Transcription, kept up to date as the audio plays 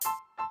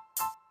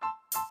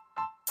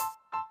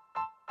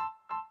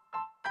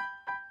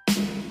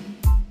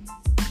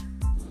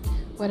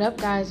What up,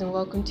 guys, and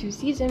welcome to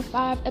season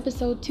 5,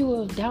 episode 2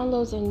 of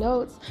Downloads and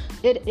Notes.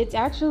 It's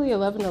actually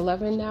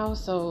 11:11 now,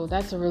 so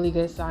that's a really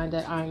good sign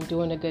that I'm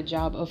doing a good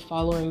job of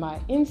following my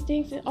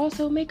instincts and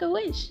also make a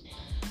wish.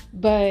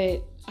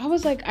 But I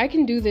was like, I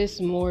can do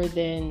this more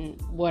than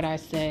what I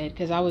said,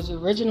 because I was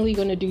originally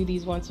going to do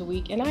these once a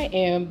week, and I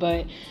am,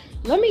 but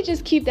let me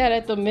just keep that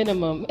at the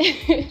minimum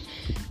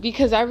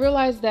because I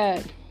realized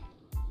that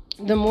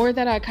the more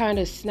that I kind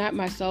of snap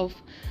myself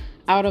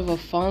out of a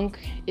funk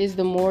is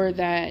the more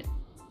that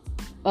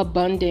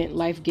abundant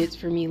life gets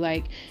for me.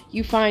 Like,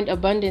 you find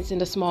abundance in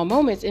the small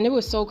moments. And it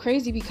was so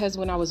crazy because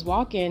when I was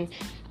walking,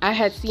 I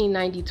had seen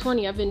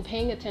 90-20. I've been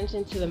paying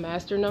attention to the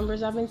master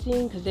numbers I've been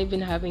seeing because they've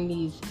been having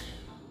these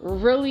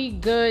really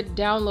good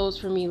downloads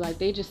for me. Like,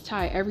 they just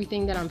tie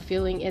everything that I'm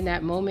feeling in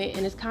that moment,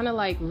 and it's kind of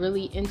like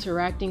really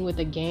interacting with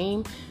a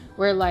game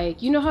where,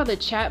 like, you know how the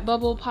chat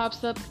bubble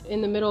pops up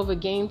in the middle of a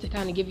game to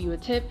kind of give you a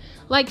tip,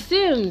 like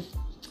Sims.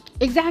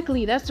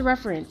 Exactly, that's the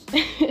reference.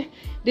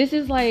 This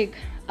is like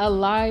a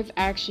live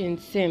action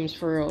Sims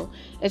for real,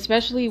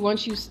 especially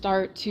once you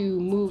start to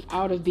move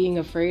out of being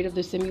afraid of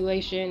the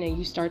simulation and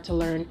you start to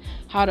learn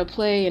how to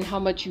play and how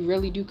much you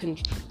really do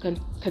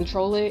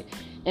control it,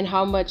 and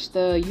how much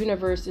the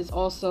universe is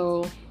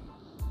also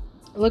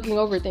looking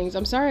over things.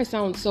 I'm sorry I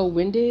sound so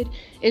winded.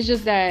 It's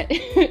just that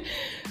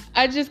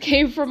I just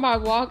came from my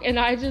walk and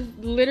I just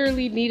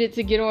literally needed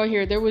to get on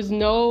here. There was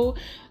no,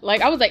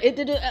 like, I was like,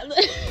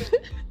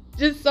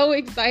 just so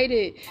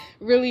excited.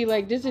 Really,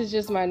 like, this is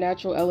just my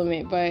natural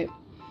element. But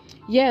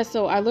yeah,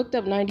 so I looked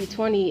up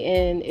 90-20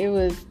 and it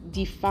was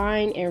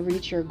define and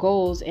reach your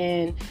goals.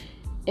 And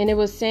it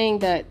was saying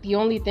that the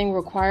only thing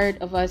required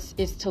of us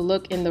is to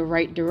look in the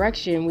right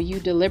direction. When you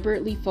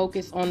deliberately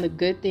focus on the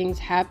good things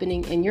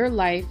happening in your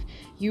life,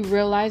 you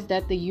realize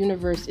that the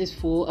universe is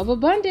full of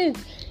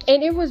abundance.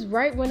 And it was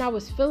right when I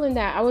was feeling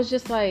that. I was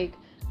just like,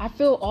 I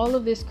feel all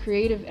of this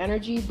creative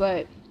energy,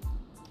 but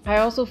I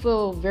also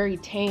feel very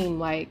tame.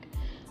 Like,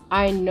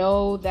 I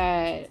know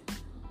that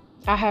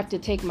I have to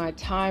take my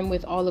time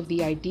with all of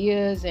the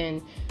ideas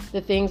and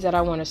the things that I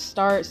want to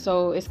start.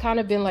 So it's kind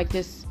of been like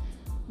this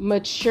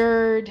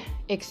matured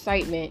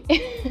excitement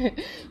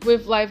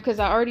with life, because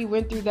I already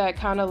went through that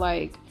kind of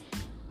like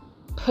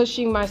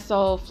pushing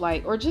myself,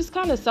 like, or just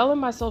kind of selling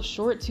myself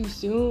short too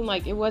soon.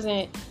 Like, it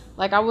wasn't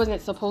like I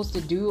wasn't supposed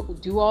to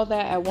do all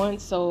that at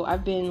once. So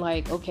I've been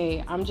like,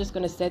 okay, I'm just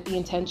going to set the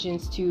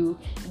intentions to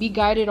be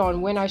guided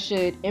on when I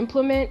should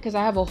implement, because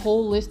I have a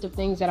whole list of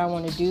things that I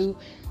want to do.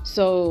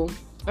 So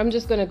I'm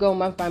just going to go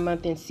month by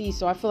month and see.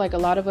 So I feel like a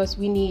lot of us,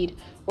 we need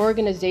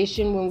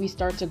organization when we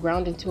start to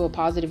ground into a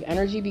positive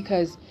energy,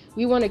 because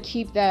we want to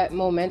keep that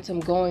momentum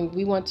going.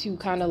 We want to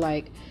kind of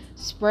like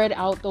spread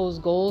out those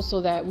goals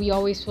so that we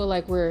always feel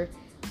like we're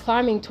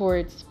climbing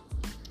towards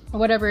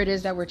whatever it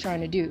is that we're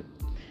trying to do.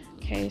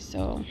 Okay,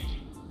 so,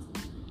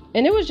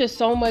 and it was just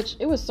so much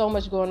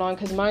going on,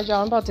 because mind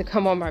y'all, I'm about to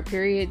come on my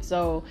period,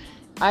 so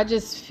I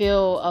just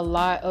feel a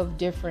lot of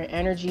different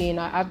energy, and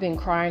I've been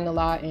crying a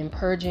lot and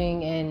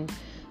purging and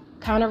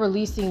kind of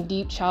releasing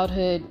deep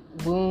childhood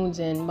wounds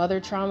and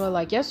mother trauma.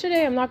 Like,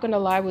 yesterday, I'm not gonna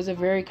lie, was a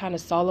very kind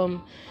of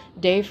solemn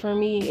day for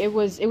me. It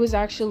was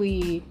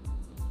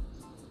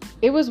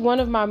one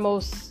of my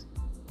most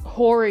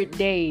horrid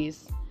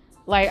days.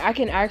 Like, I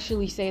can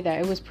actually say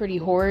that it was pretty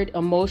horrid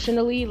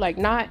emotionally, like,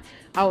 not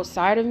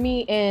outside of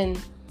me. And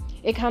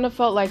it kind of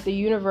felt like the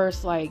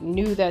universe like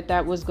knew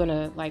that was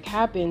gonna like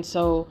happen,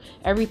 so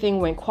everything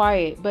went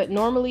quiet. But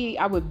normally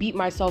I would beat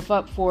myself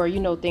up for,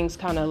 you know, things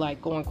kind of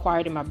like going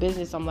quiet in my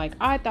business. I'm like,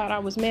 I thought I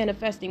was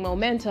manifesting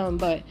momentum,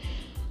 but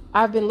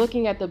I've been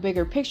looking at the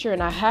bigger picture,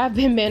 and I have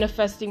been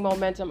manifesting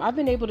momentum. I've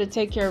been able to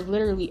take care of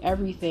literally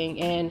everything,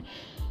 and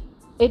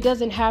it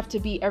doesn't have to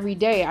be every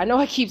day. I know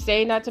I keep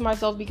saying that to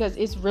myself because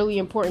it's really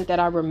important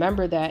that I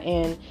remember that,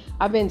 and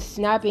I've been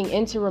snapping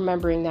into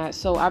remembering that.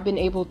 So I've been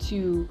able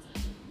to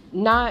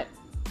not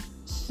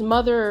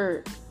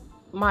smother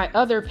my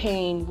other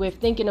pain with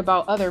thinking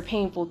about other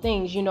painful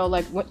things, you know,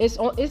 like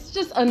it's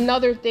just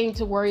another thing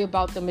to worry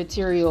about the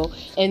material,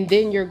 and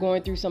then you're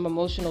going through some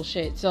emotional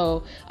shit.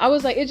 So I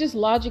was like, it just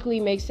logically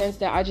makes sense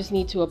that I just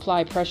need to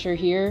apply pressure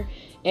here.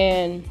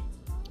 And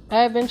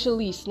I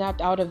eventually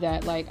snapped out of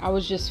that. Like, I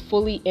was just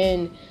fully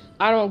in,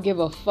 I don't give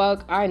a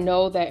fuck. I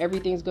know that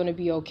everything's going to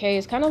be okay.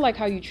 It's kind of like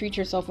how you treat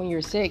yourself when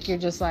you're sick. You're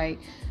just like,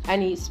 I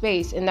need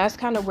space. And that's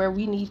kind of where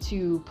we need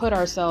to put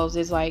ourselves,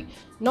 is like,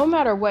 no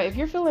matter what, if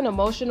you're feeling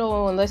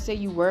emotional and let's say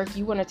you work,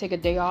 you want to take a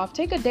day off,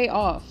 take a day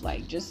off.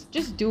 Like, just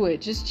do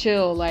it. Just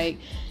chill. Like,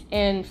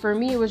 and for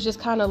me, it was just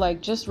kind of like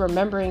just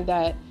remembering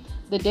that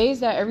the days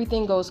that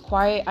everything goes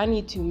quiet, I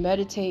need to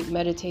meditate,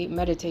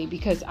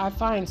 because I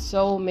find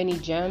so many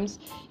gems.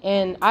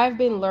 And I've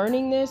been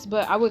learning this,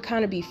 but I would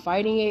kind of be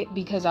fighting it,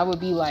 because I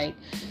would be like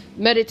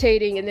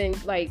meditating and then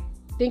like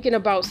thinking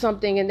about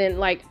something, and then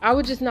like I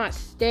would just not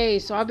stay.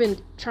 So I've been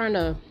trying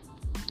to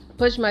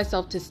push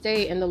myself to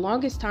stay. And the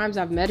longest times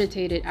I've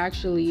meditated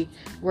actually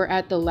were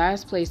at the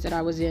last place that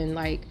I was in,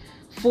 like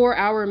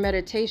 4-hour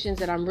meditations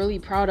that I'm really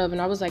proud of.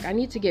 And I was like, I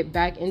need to get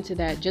back into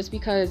that. Just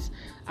because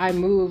I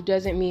moved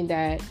doesn't mean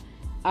that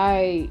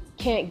I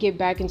can't get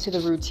back into the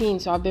routine.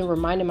 So I've been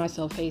reminding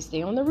myself, hey,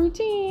 stay on the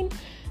routine.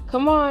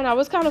 Come on. I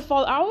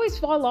always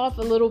fall off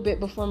a little bit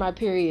before my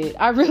period.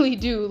 I really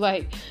do.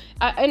 Like,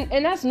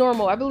 and that's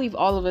normal. I believe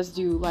all of us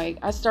do. Like,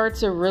 I start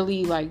to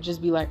really like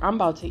just be like, I'm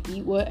about to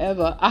eat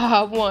whatever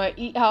I want,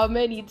 eat how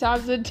many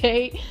times a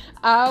day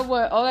I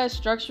want. All that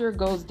structure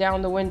goes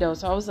down the window.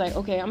 So I was like,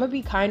 okay, I'm gonna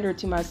be kinder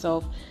to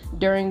myself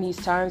during these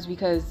times,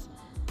 because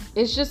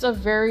it's just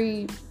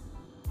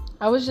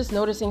I was just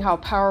noticing how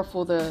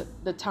powerful the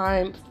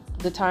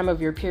time of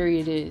your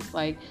period is.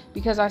 Like,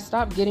 because I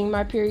stopped getting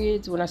my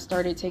periods when I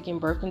started taking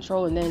birth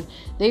control, and then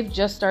they've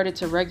just started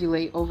to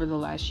regulate over the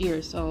last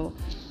year. So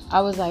I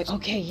was like,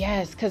 okay,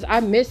 yes, because I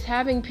miss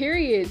having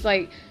periods.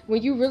 Like,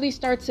 when you really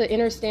start to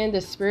understand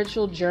the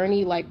spiritual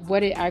journey, like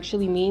what it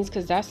actually means,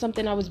 because that's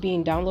something I was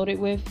being downloaded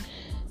with.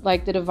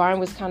 Like, the divine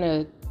was kind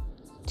of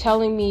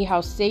telling me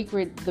how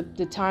sacred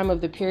the time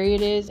of the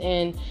period is,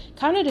 and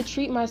kind of to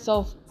treat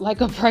myself like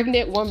a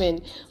pregnant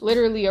woman,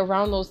 literally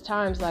around those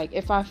times. Like,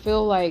 if I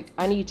feel like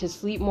I need to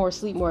sleep more.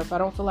 If I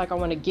don't feel like I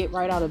want to get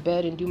right out of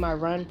bed and do my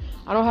run,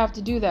 I don't have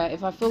to do that.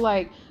 If I feel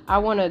like I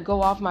want to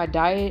go off my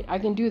diet, I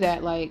can do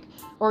that. Like,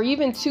 or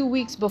even 2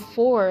 weeks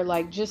before,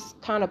 like just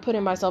kind of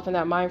putting myself in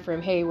that mind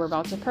frame, hey, we're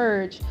about to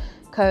purge,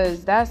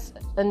 because that's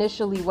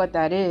initially what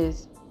that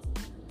is.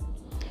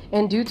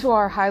 And due to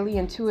our highly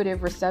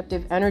intuitive,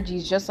 receptive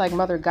energies, just like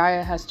Mother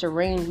Gaia has to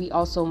reign, we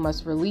also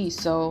must release.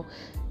 So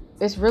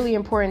it's really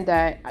important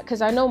that,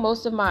 because I know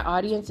most of my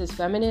audience is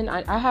feminine.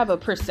 I have a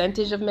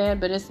percentage of man,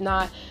 but it's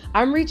not,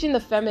 I'm reaching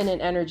the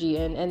feminine energy,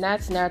 and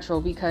that's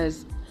natural,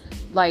 because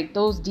like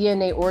those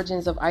DNA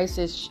origins of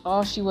Isis,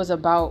 all she was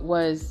about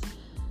was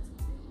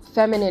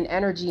feminine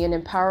energy and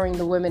empowering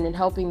the women and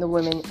helping the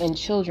women and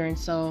children.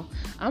 So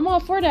I'm all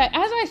for that.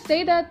 As I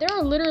say that, there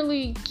are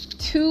literally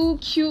 2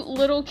 cute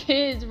little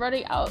kids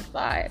running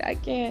outside. I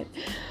can't.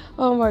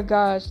 Oh my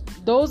gosh.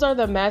 Those are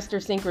the master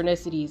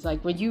synchronicities.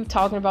 Like, when you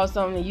talking about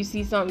something and you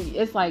see something,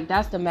 it's like,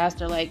 that's the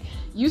master. Like,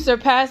 you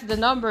surpass the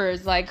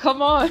numbers. Like,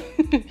 come on.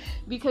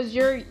 Because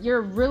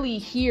you're really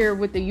here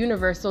with the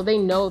universe. So they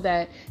know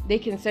that they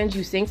can send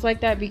you syncs like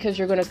that, because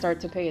you're going to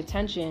start to pay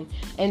attention.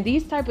 And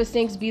these type of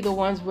syncs be the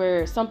ones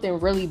where something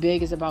really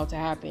big is about to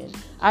happen.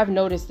 I've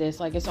noticed this.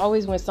 Like, it's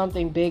always when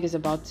something big is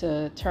about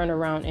to turn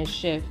around and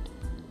shift.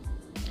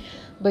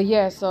 But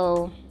yeah,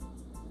 so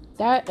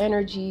that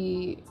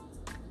energy,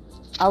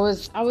 I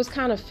was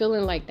kind of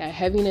feeling like that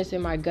heaviness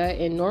in my gut.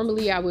 And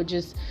normally I would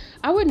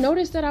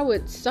notice that I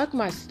would suck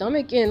my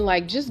stomach in,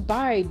 like, just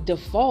by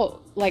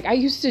default. Like, I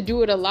used to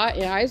do it a lot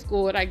in high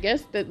school, and I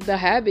guess the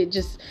habit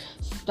just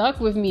stuck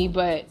with me.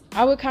 But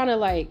I would kind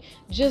of like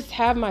just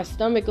have my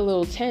stomach a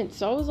little tense.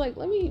 So I was like,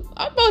 I'm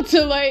about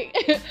to like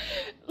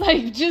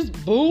like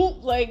just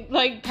boot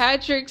like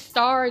Patrick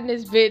Star in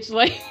this bitch.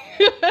 Like,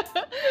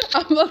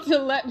 I'm about to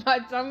let my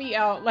tummy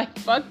out. Like,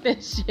 fuck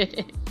this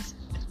shit.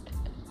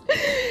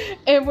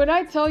 And when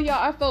I tell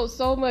y'all, I felt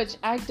so much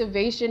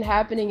activation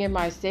happening in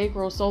my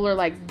sacral solar.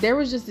 Like, there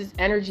was just this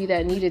energy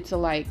that needed to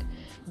like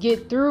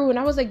get through. And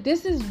I was like,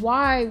 this is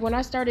why when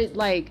I started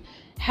like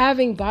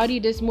having body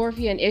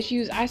dysmorphia and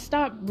issues, I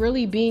stopped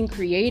really being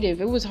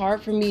creative. It was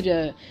hard for me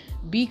to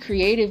be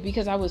creative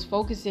because I was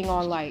focusing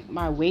on like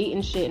my weight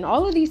and shit. And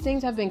all of these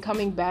things have been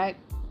coming back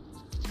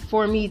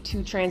for me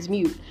to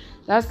transmute.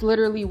 That's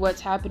literally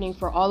what's happening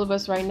for all of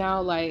us right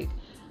now. Like,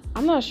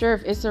 I'm not sure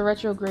if it's a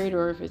retrograde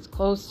or if it's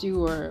close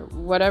to, or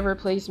whatever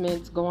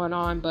placement's going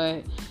on,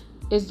 but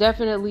it's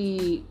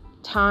definitely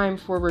time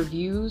for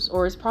reviews,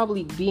 or it's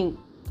probably being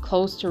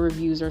close to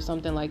reviews or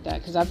something like that.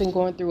 Because I've been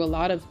going through a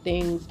lot of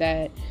things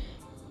that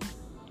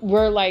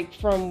were like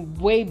from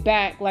way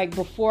back, like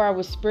before I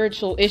was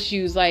spiritual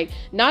issues. Like,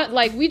 not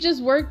like we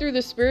just worked through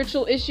the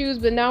spiritual issues,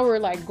 but now we're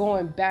like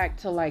going back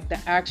to like the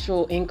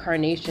actual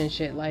incarnation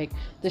shit, like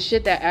the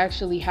shit that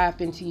actually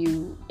happened to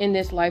you in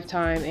this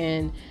lifetime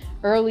and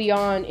early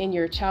on in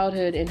your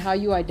childhood, and how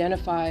you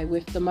identify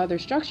with the mother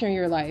structure in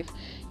your life.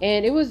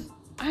 And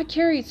I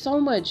carried so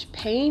much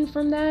pain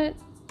from that,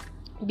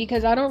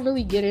 because I don't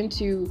really get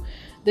into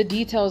the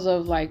details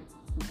of like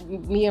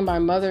me and my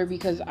mother,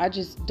 because I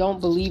just don't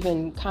believe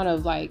in kind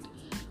of like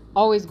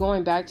always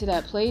going back to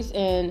that place.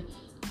 And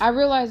I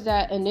realized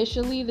that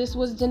initially this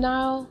was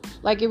denial,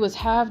 like it was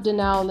half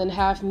denial and then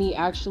half me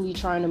actually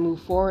trying to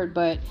move forward.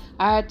 But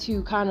I had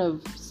to kind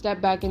of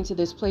step back into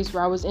this place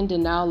where I was in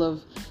denial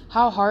of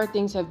how hard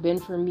things have been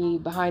for me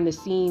behind the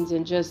scenes,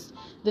 and just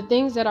the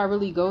things that I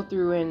really go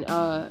through, and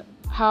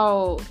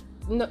how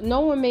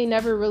no one may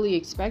never really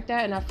expect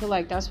that. And I feel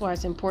like that's why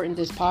it's important,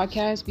 this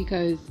podcast,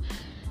 because,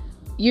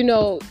 you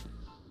know,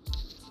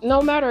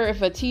 no matter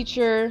if a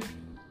teacher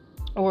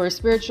or a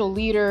spiritual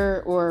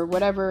leader or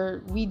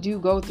whatever, we do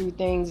go through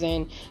things.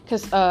 And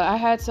because I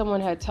had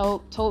someone had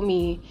told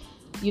me,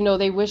 you know,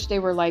 they wish they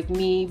were like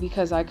me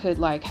because I could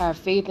like have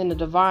faith in the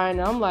divine.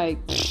 And I'm like,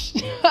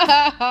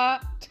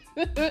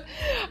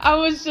 I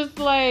was just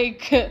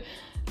like,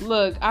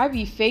 look, I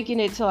be faking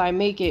it till I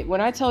make it.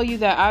 When I tell you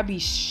that I be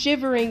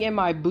shivering in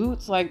my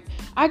boots, like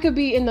I could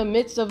be in the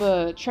midst of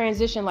a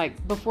transition.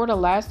 Like before the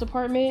last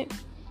apartment,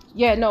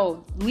 Yeah,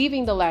 no,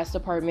 leaving the last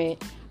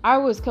apartment, I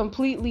was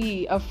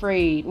completely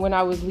afraid when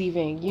I was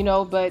leaving,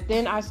 but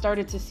then I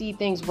started to see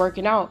things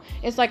working out.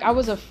 It's like I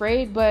was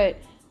afraid, but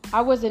I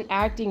wasn't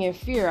acting in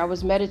fear. I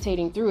was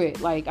meditating through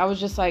it. Like, I was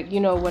just like,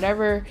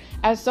 whatever.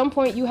 At some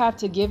point, you have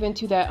to give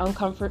into that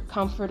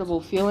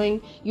comfortable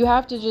feeling. You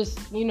have to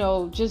just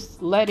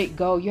let it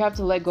go. You have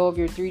to let go of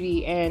your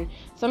 3D. And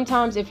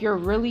sometimes if you're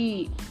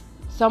really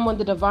someone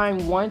the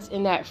divine wants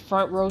in that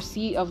front row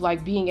seat of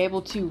like being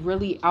able to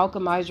really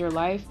alchemize your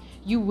life,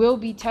 you will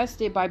be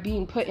tested by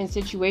being put in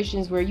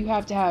situations where you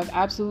have to have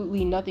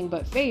absolutely nothing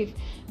but faith,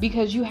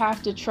 because you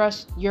have to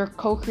trust your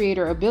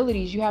co-creator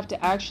abilities. You have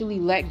to actually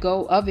let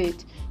go of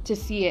it to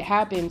see it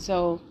happen.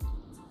 So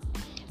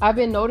I've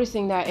been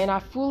noticing that, and I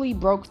fully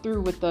broke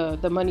through with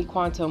the money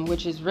quantum,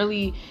 which is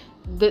really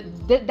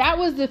that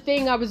was the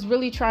thing I was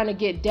really trying to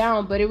get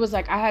down. But it was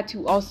like I had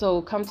to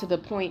also come to the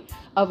point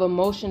of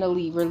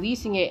emotionally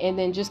releasing it, and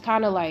then just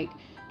kind of like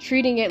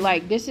treating it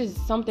like this is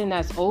something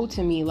that's owed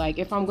to me. Like,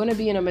 if I'm going to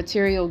be in a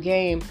material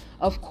game,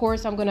 of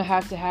course I'm going to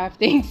have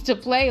things to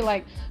play.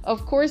 Like,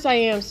 of course I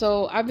am.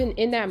 So I've been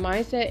in that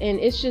mindset, and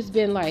it's just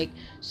been like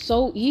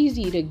so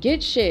easy to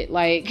get shit,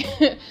 like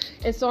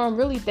and so I'm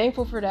really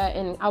thankful for that.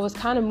 And I was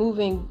kind of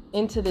moving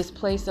into this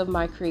place of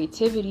my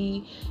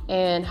creativity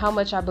and how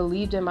much I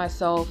believed in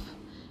myself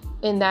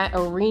in that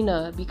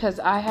arena, because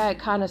I had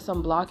kind of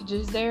some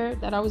blockages there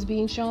that I was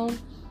being shown,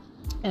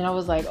 and I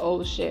was like,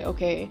 oh shit,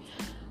 okay,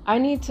 I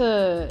need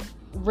to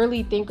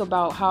really think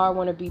about how I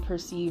want to be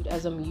perceived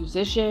as a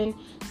musician,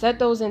 set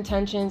those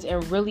intentions,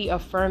 and really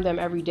affirm them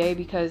every day,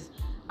 because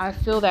I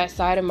feel that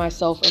side of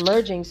myself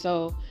emerging.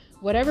 So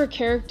whatever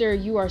character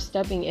you are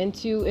stepping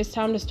into, it's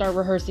time to start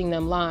rehearsing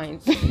them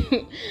lines.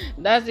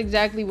 That's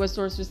exactly what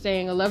Source was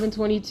saying.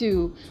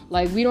 1122.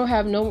 Like, we don't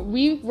have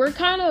we're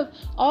kind of,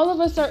 all of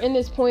us are in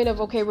this point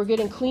of, okay, we're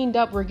getting cleaned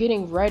up, we're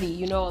getting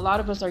ready. A lot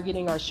of us are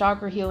getting our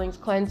chakra healings,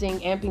 cleansing,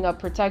 amping up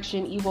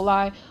protection, evil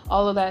eye,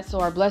 all of that, so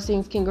our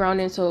blessings can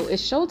ground in. So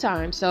it's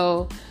showtime.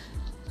 So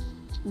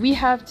we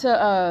have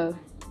to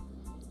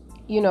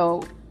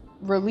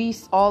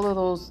release all of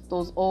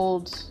those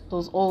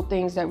old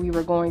things that we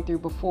were going through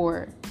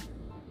before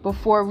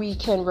we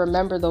can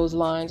remember those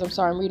lines. I'm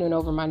sorry, I'm reading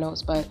over my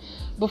notes, but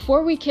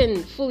before we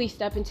can fully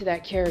step into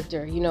that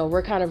character,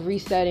 we're kind of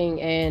resetting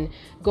and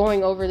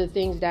going over the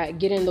things that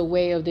get in the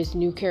way of this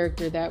new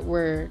character that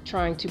we're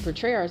trying to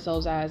portray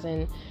ourselves as.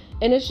 And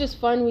it's just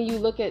fun when you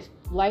look at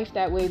life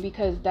that way,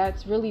 because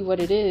that's really what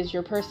it is.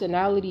 Your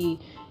personality,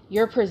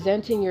 you're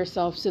presenting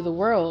yourself to the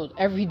world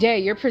every day.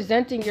 You're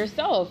presenting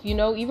yourself,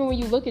 even when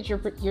you look at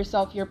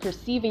yourself, you're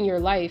perceiving your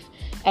life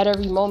at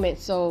every moment.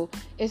 So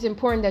it's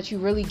important that you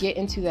really get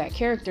into that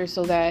character,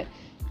 so that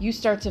you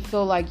start to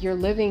feel like you're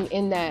living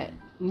in that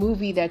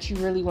movie that you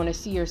really want to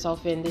see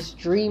yourself in, this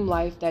dream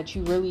life that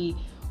you really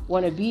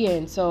want to be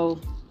in. So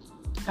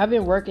I've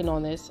been working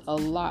on this a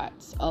lot.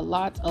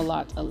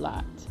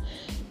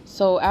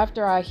 So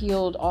after I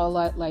healed all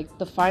that, like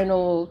the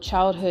final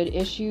childhood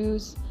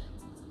issues,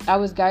 I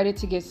was guided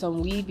to get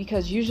some weed,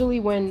 because usually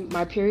when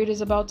my period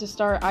is about to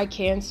start, I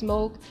can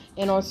smoke.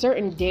 And on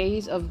certain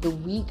days of the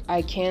week,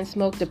 I can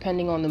smoke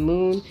depending on the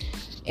moon.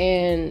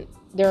 And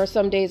there are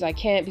some days I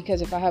can't,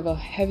 because if I have a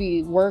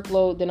heavy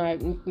workload, then I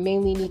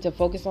mainly need to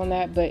focus on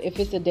that. But if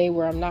it's a day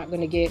where I'm not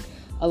going to get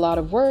a lot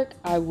of work,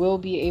 I will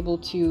be able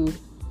to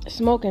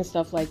smoke and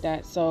stuff like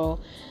that. So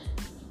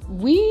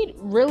weed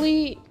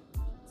really,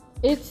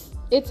 it's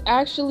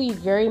actually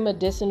very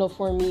medicinal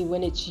for me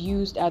when it's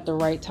used at the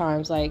right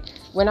times. Like,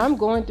 when I'm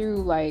going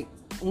through like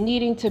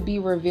needing to be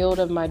revealed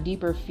of my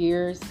deeper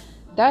fears,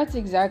 that's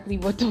exactly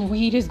what the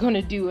weed is going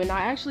to do. And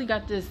I actually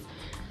got this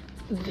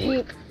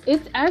vape.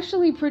 It's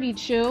actually pretty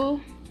chill.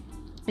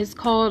 It's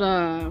called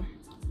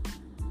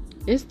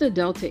it's the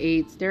Delta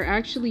 8s. They're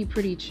actually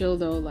pretty chill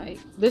though. Like,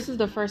 this is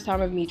the first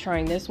time of me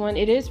trying this one.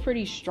 It is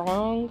pretty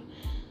strong.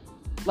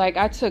 Like,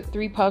 I took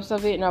 3 puffs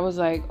of it and I was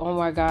like, oh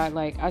my God,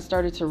 like, I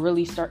started to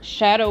really start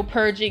shadow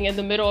purging in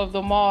the middle of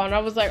the mall. And I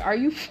was like, are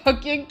you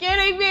fucking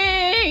kidding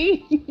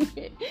me?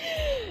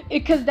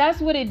 Because that's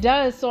what it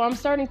does. So I'm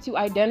starting to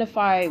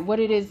identify what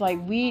it is. Like,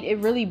 weed, it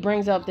really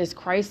brings up this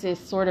crisis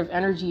sort of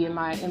energy in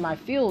my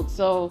field.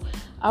 So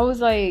I was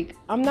like,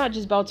 I'm not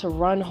just about to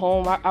run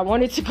home. I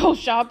wanted to go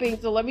shopping.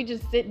 So let me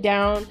just sit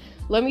down.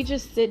 Let me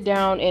just sit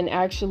down and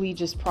actually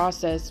just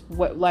process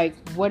what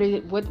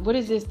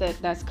is this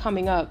that's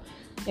coming up.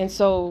 And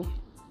so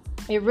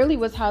it really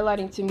was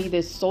highlighting to me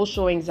this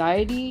social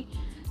anxiety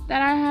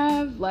that I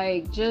have.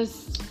 Like,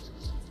 just,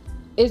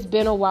 it's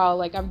been a while.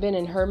 Like, I've been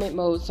in hermit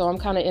mode, so I'm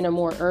kind of in a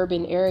more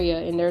urban area,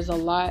 and there's a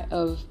lot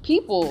of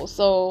people.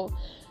 So,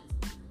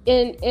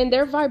 and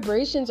their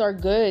vibrations are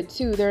good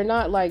too. They're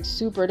not like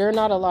there are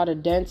not a lot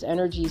of dense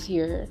energies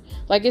here.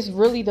 Like, it's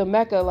really the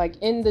Mecca. Like,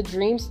 in the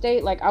dream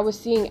state, like, I was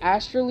seeing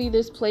astrally,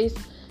 this place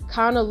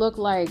kind of looked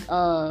like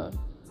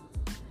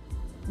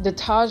the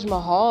Taj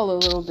Mahal a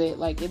little bit.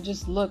 Like, it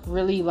just looked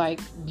really like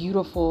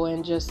beautiful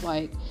and just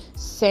like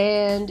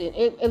sand, and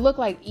it looked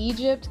like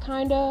Egypt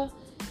kind of.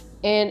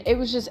 And it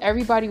was just,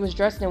 everybody was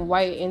dressed in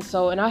white.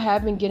 And I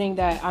have been getting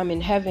that I'm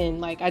in heaven.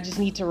 Like, I just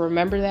need to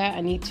remember that.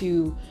 I need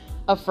to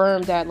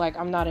affirm that, like,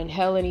 I'm not in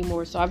hell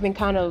anymore. So I've been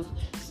kind of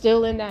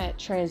still in that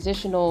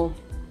transitional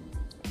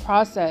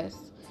process.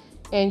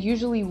 And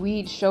usually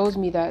weed shows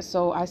me that.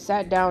 So I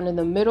sat down in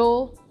the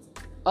middle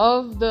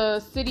of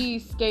the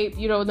cityscape,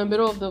 in the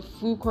middle of the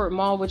food court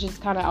mall, which is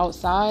kind of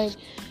outside.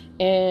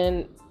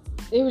 And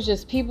it was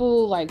just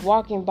people like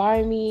walking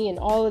by me and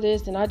all of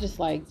this. And I just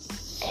like,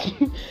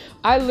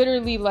 I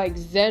literally like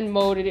Zen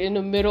moded in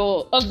the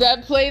middle of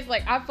that place.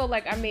 Like, I felt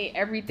like I made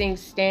everything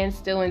stand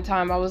still in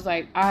time. I was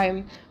like,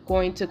 I'm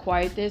going to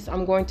quiet this.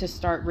 I'm going to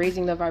start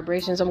raising the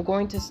vibrations. I'm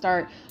going to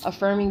start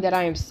affirming that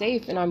I am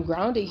safe and I'm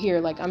grounded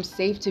here. Like, I'm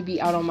safe to be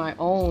out on my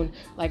own.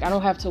 Like, I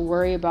don't have to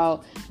worry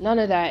about none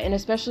of that. And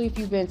especially if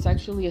you've been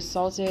sexually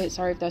assaulted,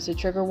 sorry if that's a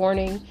trigger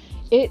warning,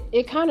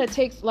 it kind of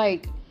takes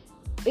like,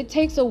 it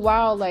takes a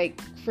while, like,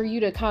 for you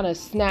to kind of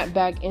snap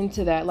back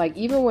into that. Like,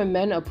 even when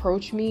men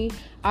approach me,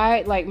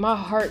 I like, my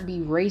heart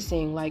be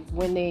racing. Like,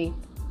 when they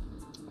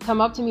come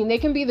up to me, and they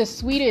can be the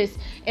sweetest,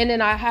 and then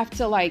I have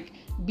to like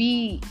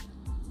be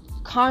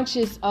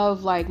conscious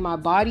of like my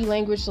body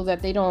language so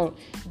that they don't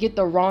get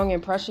the wrong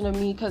impression of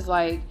me. Because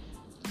like,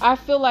 I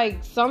feel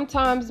like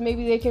sometimes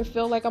maybe they can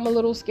feel like I'm a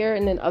little scared,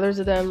 and then others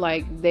of them,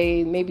 like,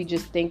 they maybe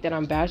just think that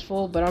I'm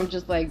bashful. But I'm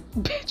just like,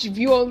 bitch, if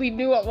you only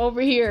knew I'm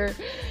over here,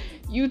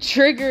 you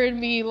triggered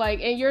me,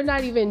 like, and you're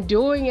not even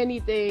doing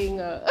anything.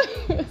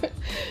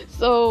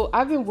 So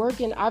I've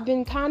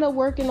been kind of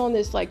working on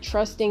this like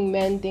trusting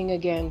men thing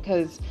again,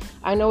 because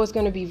I know it's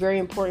going to be very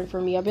important for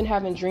me. I've been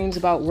having dreams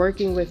about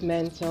working with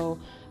men, so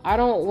I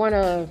don't want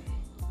to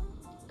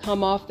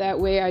come off that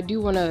way. I do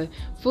want to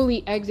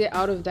fully exit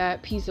out of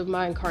that piece of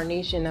my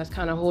incarnation that's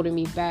kind of holding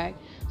me back.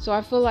 So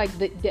I feel like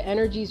the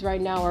energies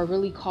right now are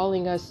really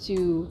calling us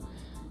to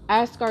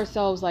ask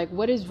ourselves, like,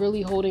 what is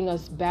really holding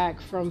us back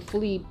from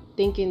fully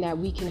thinking that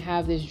we can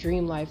have this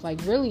dream life?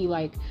 Like, really,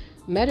 like,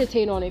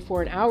 meditate on it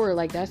for an hour.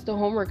 Like, that's the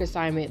homework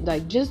assignment.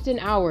 Like, just an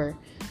hour.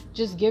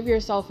 Just give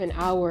yourself an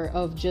hour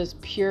of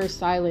just pure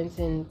silence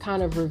and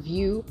kind of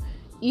review,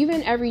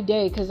 even every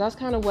day, because that's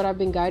kind of what I've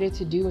been guided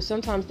to do.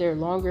 Sometimes they're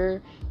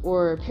longer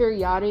or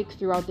periodic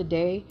throughout the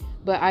day,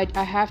 but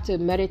I have to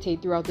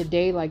meditate throughout the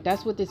day. Like,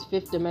 that's what this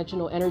fifth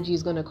dimensional energy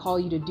is going to call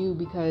you to do,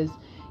 because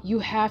you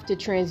have to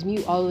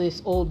transmute all of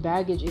this old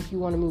baggage if you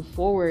want to move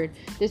forward.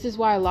 This is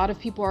why a lot of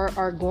people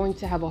are going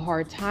to have a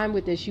hard time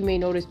with this. You may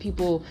notice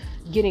people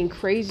getting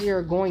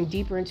crazier, going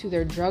deeper into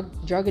their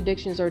drug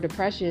addictions or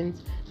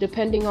depressions,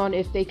 depending on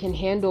if they can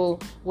handle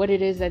what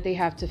it is that they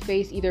have to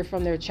face, either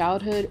from their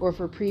childhood or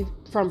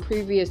from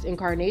previous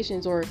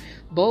incarnations, or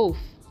both.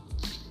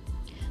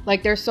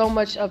 Like, there's so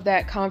much of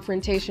that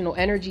confrontational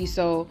energy.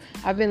 So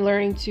I've been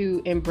learning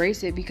to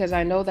embrace it, because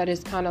I know that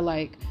it's kind of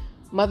like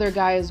Mother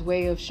Gaia's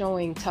way of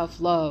showing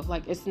tough love.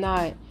 Like, it's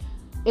not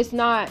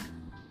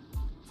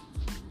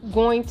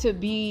going to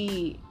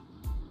be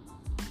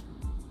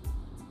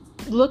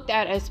looked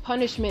at as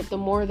punishment the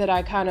more that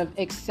I kind of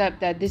accept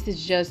that this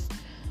is just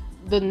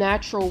the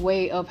natural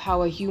way of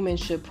how a human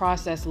should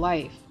process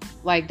life.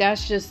 Like,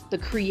 that's just the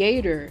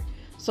creator.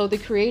 So the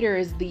creator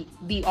is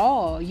the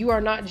all. You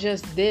are not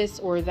just this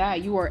or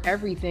that. You are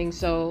everything.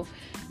 So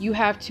you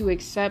have to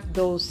accept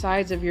those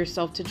sides of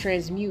yourself to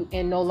transmute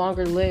and no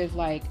longer live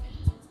like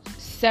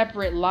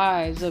separate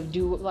lives of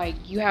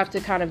you have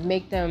to kind of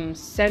make them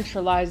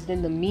centralized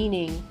in the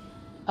meaning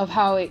of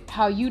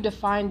how you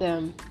define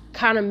them,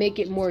 kind of make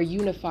it more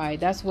unified.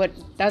 That's what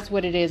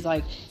it is.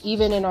 Like,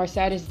 even in our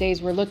saddest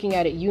days, we're looking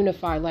at it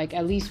unified. Like,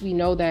 at least we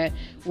know that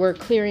we're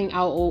clearing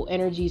out old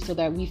energy so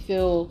that we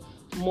feel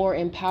more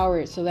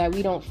empowered, so that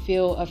we don't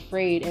feel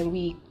afraid, and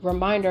we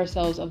remind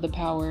ourselves of the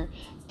power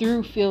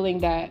through feeling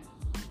that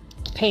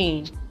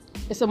pain.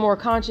 It's a more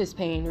conscious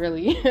pain,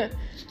 really.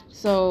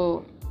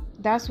 So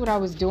that's what I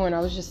was doing. I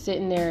was just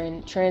sitting there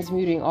and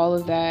transmuting all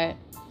of that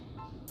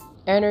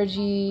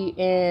energy,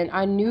 and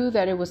I knew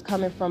that it was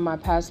coming from my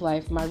past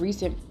life, my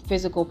recent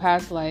physical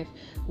past life,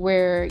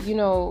 where,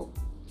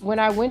 when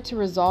I went to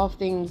resolve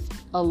things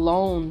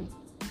alone,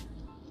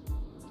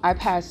 I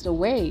passed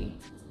away.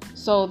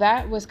 So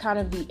that was kind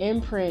of the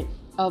imprint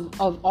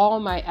of all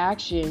my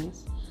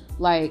actions.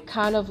 Like,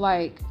 kind of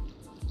like,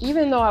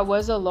 even though I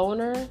was a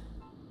loner,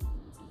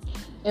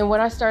 and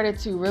when I started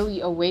to really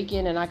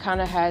awaken and I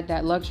kind of had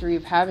that luxury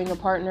of having a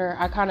partner,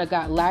 I kind of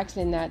got lax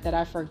in that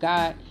I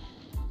forgot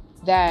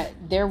that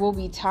there will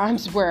be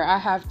times where I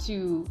have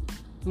to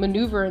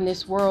maneuver in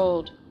this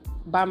world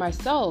by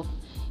myself.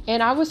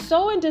 And I was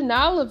so in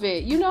denial of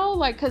it,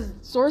 like, because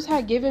Source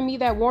had given me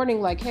that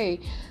warning, like,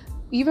 hey,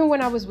 even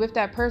when I was with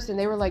that person,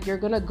 they were like, you're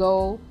going to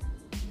go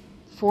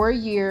for a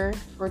year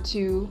or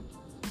two.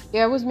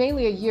 Yeah, it was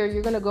mainly a year.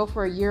 You're going to go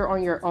for a year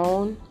on your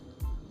own.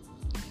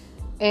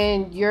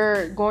 And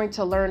you're going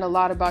to learn a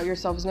lot about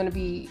yourself. It's going to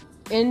be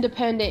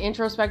independent,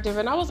 introspective.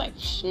 And I was like,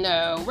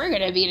 no, we're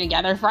going to be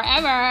together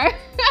forever.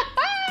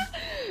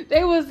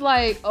 They was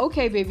like,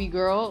 okay, baby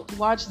girl,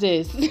 watch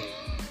this.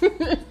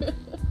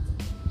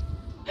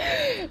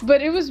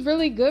 But it was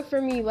really good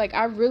for me. Like,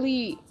 I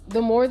really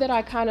the more that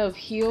I kind of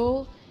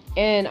heal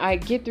and I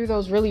get through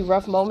those really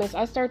rough moments,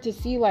 I start to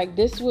see like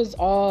this was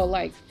all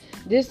like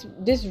this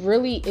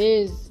really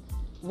is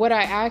what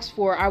I asked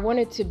for. I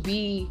wanted to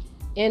be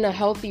in a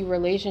healthy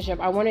relationship.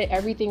 I wanted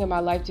everything in my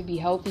life to be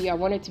healthy. I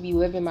wanted to be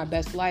living my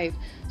best life.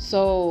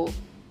 So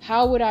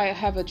how would I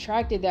have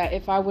attracted that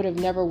if I would have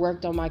never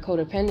worked on my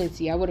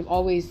codependency? I would have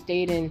always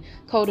stayed in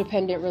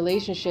codependent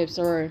relationships,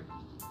 or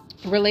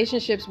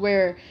relationships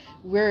where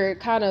we're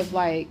kind of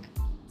like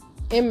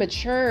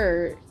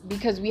immature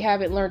because we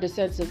haven't learned a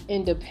sense of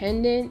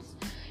independence,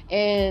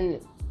 and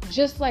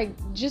just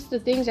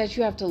the things that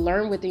you have to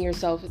learn within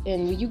yourself.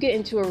 And when you get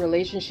into a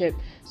relationship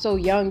so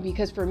young,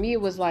 because for me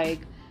it was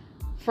like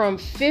from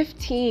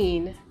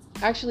 15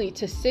 actually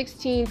to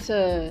 16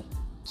 to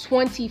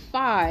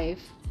 25,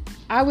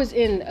 I was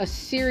in a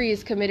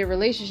serious committed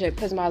relationship,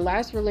 because my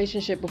last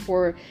relationship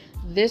before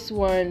this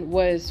one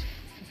was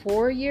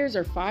 4 years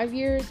or 5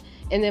 years,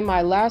 and then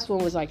my last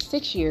one was like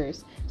 6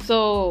 years.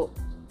 So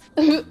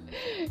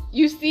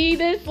you see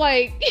this,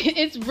 like,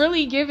 it's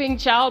really giving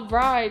child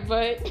bride,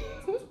 but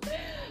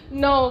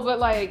no, but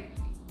like,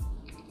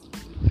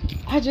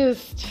 I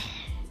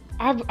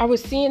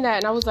was seeing that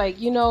and I was like,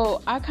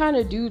 I kind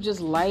of do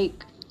just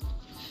like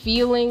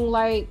feeling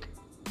like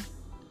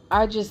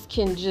I just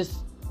can just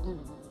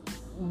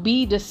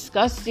be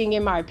disgusting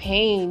in my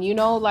pain,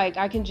 like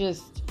I can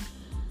just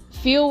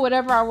feel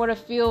whatever I want to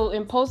feel,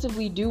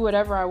 impulsively do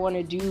whatever I want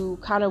to do,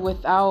 kind of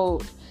without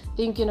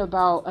thinking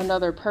about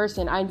another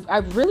person. I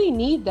really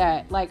need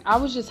that. Like, I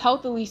was just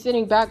healthily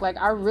sitting back, like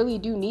I really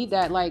do need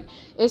that. Like,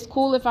 it's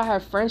cool if I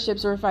have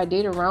friendships or if I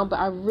date around, but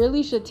I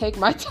really should take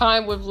my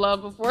time with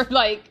love before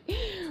like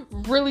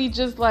really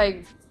just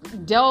like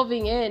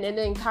delving in, and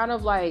then kind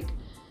of like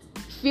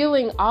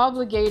feeling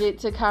obligated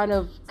to kind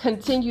of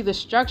continue the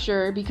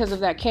structure because of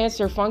that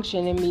Cancer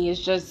function in me. Is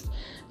just,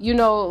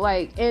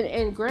 like,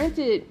 and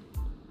granted,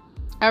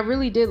 I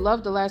really did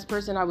love the last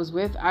person I was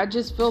with. I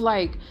just feel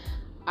like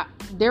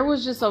there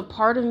was just a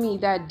part of me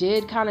that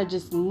did kind of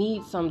just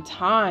need some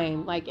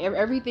time. Like,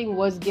 everything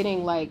was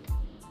getting like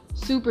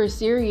super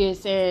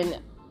serious, and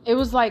it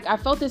was like I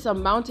felt this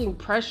mounting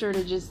pressure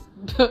to just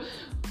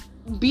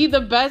be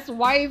the best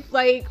wife,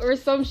 like, or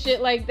some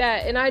shit like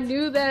that. And I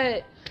knew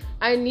that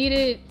I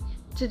needed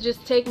to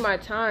just take my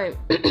time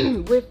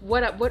with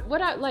what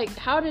I like.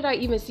 How did I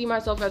even see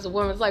myself as a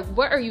woman? It's like,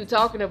 what are you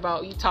talking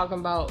about? You talking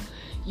about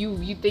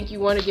you think you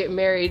want to get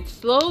married?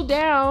 Slow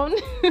down.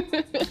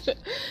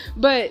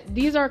 But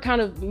these are kind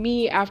of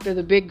me after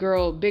the big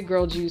girl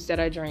juice that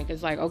I drank.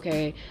 It's like,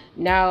 okay,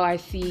 now I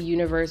see,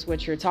 universe,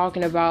 what you're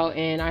talking about,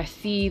 and I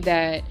see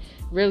that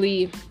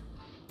really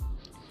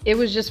it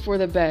was just for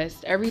the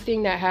best.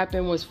 Everything that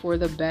happened was for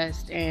the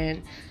best.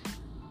 And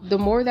the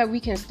more that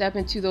we can step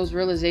into those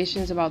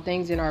realizations about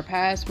things in our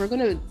past, we're going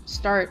to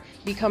start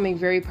becoming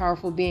very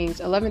powerful beings.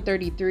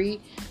 11:33.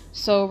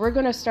 So we're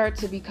going to start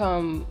to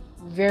become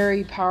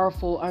very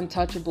powerful,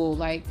 untouchable.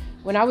 Like,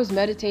 when I was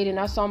meditating,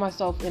 I saw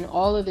myself in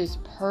all of this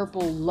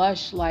purple,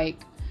 lush, like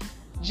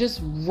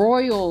just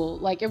royal,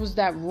 like it was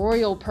that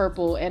royal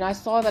purple. And I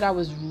saw that I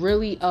was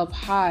really up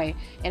high.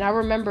 And I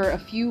remember a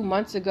few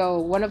months ago,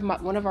 one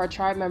of our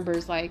tribe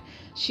members, like,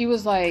 she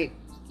was like,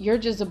 you're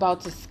just about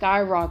to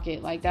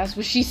skyrocket. Like, that's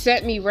what she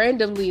sent me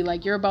randomly.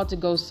 Like, you're about to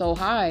go so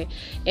high.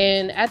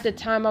 And at the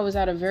time I was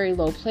at a very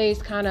low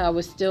place. I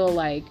was still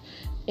like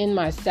in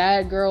my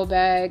sad girl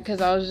bag, because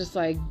I was just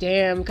like,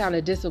 damn, kind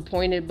of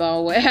disappointed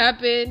about what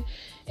happened.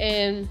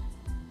 And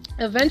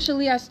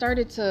eventually I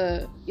started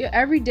to,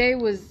 every day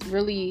was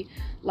really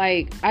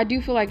like, I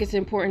do feel like it's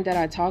important that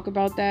I talk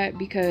about that,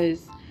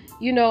 because,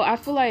 I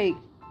feel like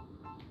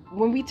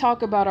when we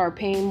talk about our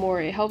pain more,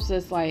 it helps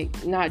us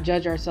like not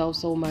judge ourselves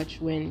so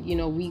much when,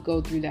 we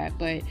go through that.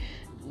 But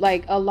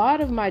like, a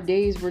lot of my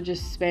days were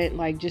just spent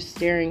like just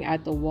staring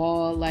at the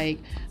wall. Like,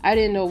 I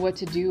didn't know what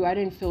to do. I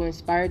didn't feel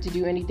inspired to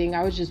do anything.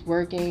 I was just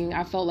working.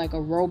 I felt like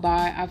a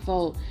robot. I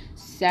felt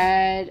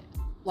sad.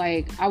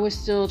 Like, I was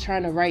still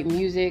trying to write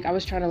music. I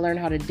was trying to learn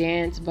how to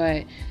dance,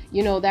 but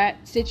that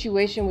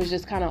situation was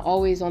just kind of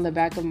always on the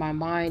back of my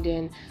mind.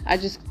 And I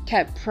just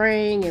kept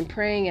praying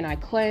and I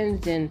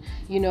cleansed, and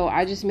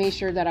I just made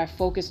sure that I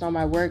focused on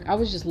my work. I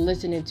was just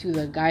listening to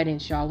the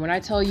guidance, y'all. When I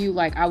tell you,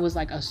 like, I was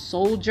like a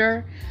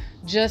soldier,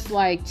 just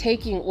like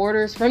taking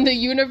orders from the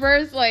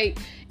universe, like.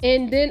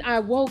 And then I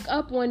woke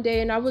up one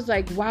day and I was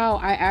like, wow,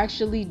 I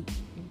actually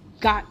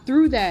got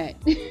through that.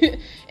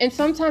 And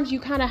sometimes you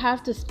kind of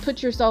have to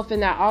put yourself in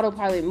that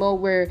autopilot mode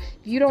where if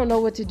you don't know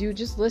what to do,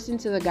 just listen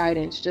to the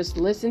guidance. Just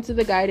listen to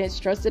the guidance,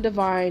 trust the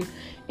divine,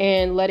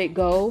 and let it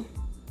go.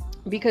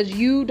 Because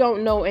you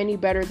don't know any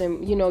better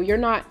than, you're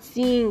not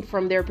seeing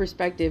from their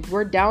perspective.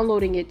 We're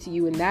downloading it to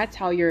you, and that's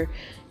how you're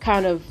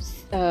kind of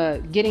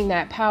getting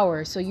that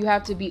power. So you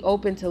have to be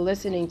open to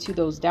listening to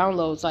those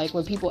downloads. Like,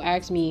 when people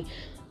ask me,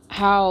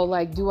 how,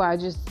 like, do I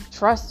just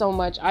trust so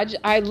much?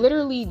 I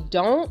literally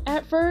don't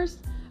at first.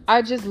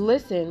 I just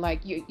listen. Like,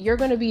 you're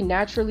going to be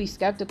naturally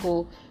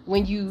skeptical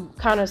when you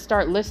kind of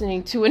start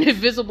listening to an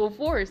invisible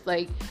force.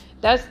 Like,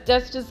 that's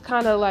just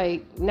kind of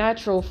like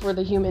natural for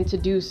the human to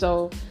do.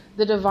 So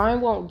the divine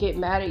won't get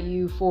mad at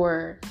you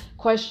for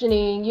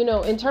questioning, you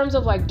know, in terms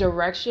of like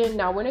direction.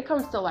 Now, when it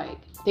comes to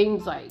like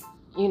things like,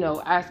 you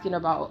know, asking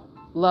about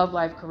love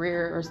life,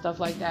 career, or stuff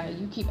like that,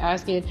 you keep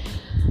asking,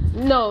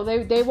 no,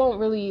 they won't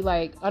really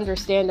like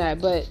understand that.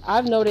 But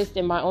I've noticed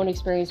in my own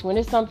experience, when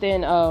it's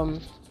something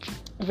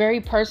very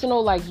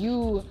personal, like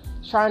you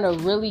trying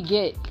to really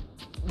get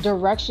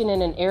direction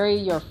in an area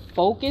you're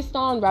focused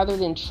on rather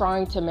than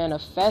trying to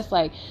manifest,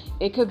 like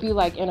it could be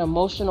like an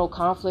emotional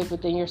conflict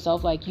within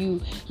yourself, like you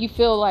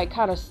feel like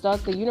kind of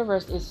stuck. The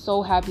universe is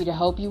so happy to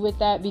help you with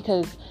that,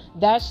 because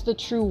that's the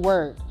true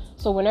work.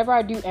 So whenever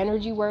I do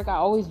energy work, I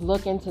always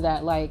look into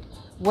that, like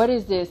what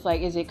is this,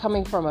 like is it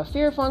coming from a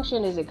fear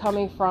function, is it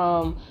coming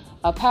from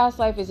a past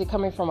life, is it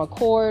coming from a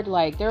cord?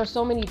 Like there are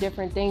so many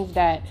different things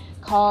that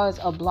cause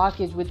a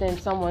blockage within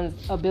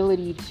someone's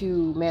ability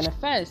to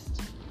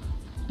manifest,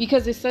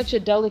 because it's such a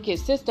delicate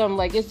system.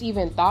 Like it's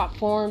even thought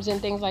forms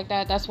and things like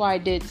that. That's why I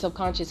did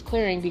subconscious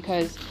clearing,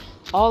 because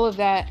all of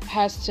that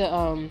has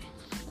to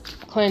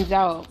cleanse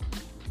out.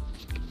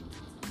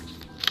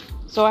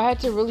 So I had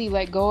to really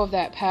let go of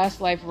that past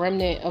life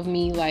remnant of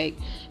me, like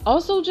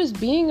also just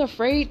being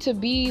afraid to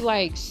be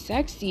like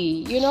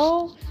sexy, you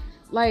know,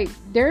 like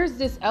there's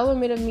this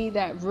element of me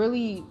that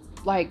really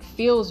like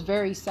feels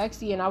very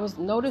sexy, and I was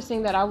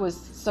noticing that I was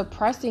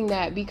suppressing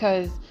that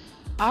because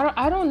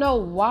I don't know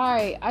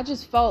why. I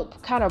just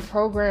felt kind of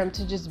programmed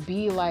to just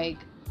be like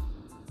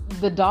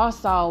the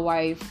docile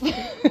wife.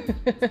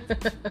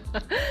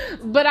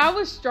 But I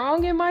was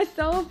strong in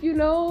myself, you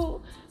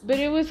know, but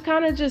it was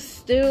kind of just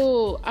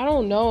still, I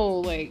don't know,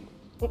 like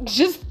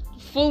just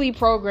fully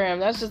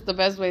programmed. That's just the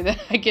best way that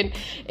I can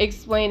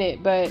explain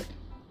it. But,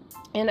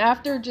 and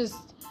after just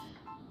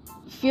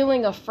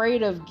feeling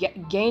afraid of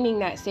gaining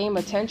that same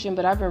attention,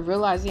 but I've been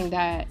realizing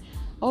that,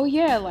 oh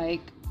yeah,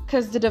 like,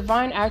 because the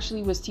divine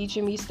actually was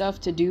teaching me stuff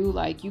to do.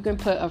 Like you can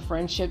put a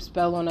friendship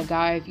spell on a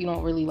guy if you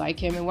don't really like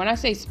him. And when I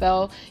say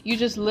spell, you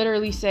just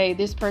literally say,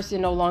 this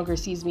person no longer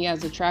sees me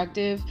as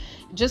attractive.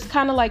 Just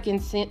kind of like in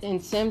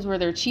Sims, where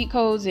there are cheat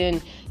codes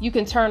and you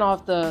can turn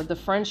off the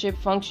friendship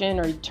function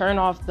or turn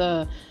off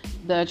the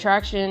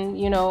attraction.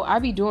 You know, I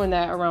be doing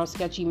that around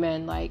sketchy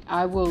men. Like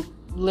I would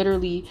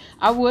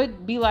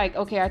be like,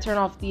 okay, I turn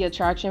off the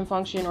attraction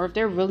function, or if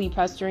they're really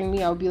pestering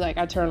me, I would be like,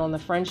 I turn on the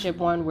friendship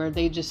one, where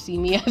they just see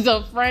me as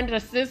a friend, a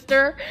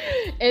sister,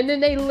 and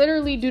then they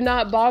literally do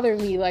not bother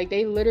me. Like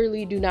they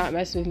literally do not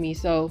mess with me.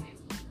 So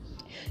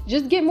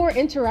just get more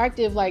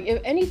interactive. Like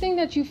if anything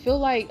that you feel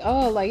like,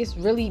 oh, like it's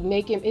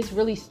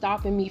really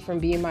stopping me from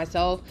being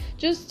myself,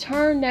 just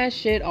turn that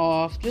shit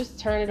off. Just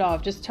turn it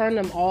off. Just turn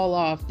them all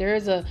off. There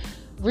is a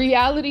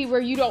reality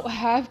where you don't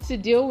have to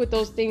deal with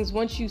those things.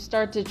 Once you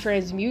start to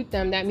transmute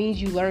them, that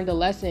means you learned a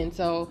lesson,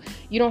 so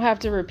you don't have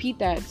to repeat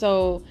that.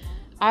 So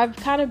I've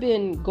kind of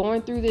been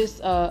going through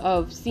this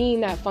of seeing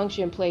that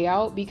function play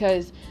out,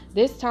 because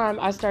this time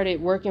I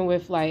started working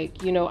with,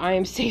 like, you know, I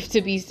am safe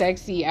to be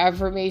sexy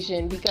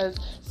affirmation, because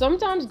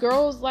sometimes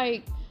girls,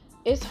 like,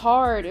 it's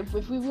hard if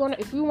we want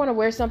to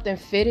wear something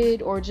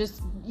fitted, or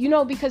just, you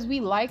know, because we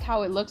like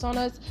how it looks on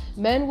us,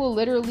 men will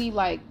literally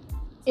like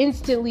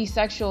instantly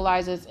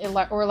sexualize us, and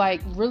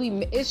like really,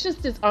 it's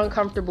just this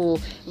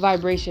uncomfortable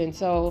vibration.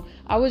 So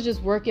I was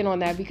just working on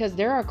that, because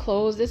there are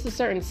clothes, this is a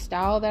certain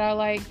style that I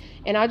like,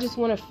 and I just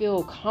want to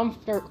feel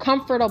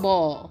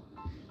comfortable,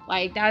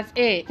 like that's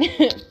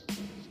it.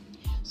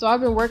 So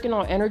I've been working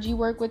on energy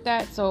work with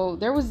that. So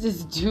there was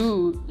this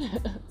dude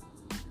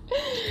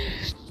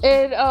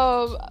and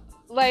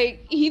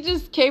like he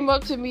just came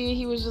up to me.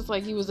 He was just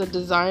like, he was a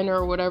designer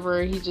or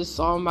whatever. He just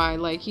saw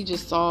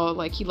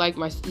he liked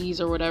my steez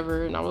or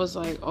whatever. And I was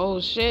like,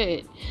 oh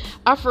shit,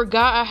 I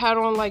forgot I had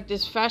on like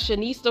this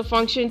fashionista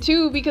function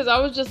too, because I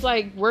was just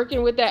like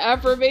working with that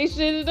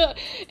affirmation.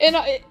 And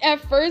at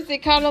first it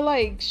kind of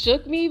like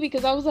shook me,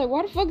 because I was like,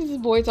 why the fuck is this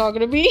boy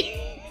talking to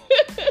me?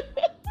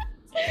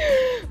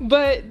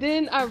 But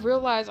then I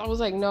realized, I was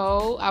like,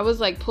 no, I was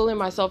like pulling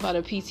myself out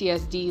of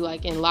PTSD,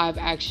 like in live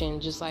action,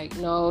 just like,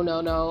 no.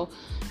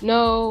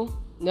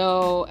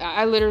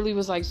 I literally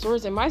was like,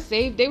 Source, am I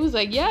safe? They was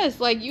like, yes,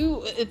 like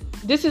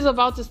this is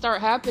about to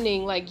start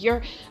happening. Like,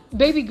 your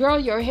baby girl,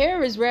 your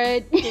hair is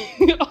red.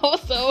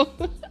 Also,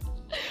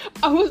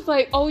 I was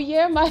like, oh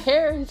yeah, my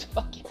hair is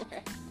fucking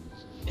red.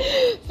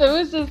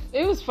 So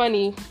it was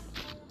funny.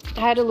 I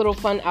had a little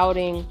fun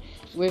outing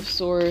with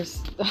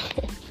Source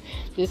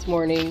this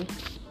morning.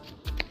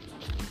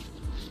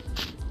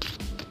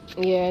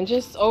 Yeah, and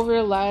just over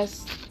the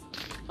last,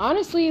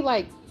 honestly,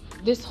 like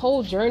this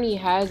whole journey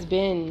has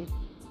been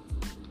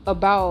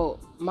about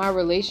my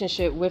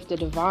relationship with the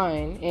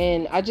divine,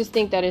 and I just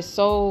think that it's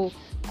so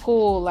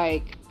cool,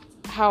 like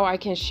how I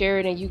can share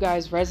it and you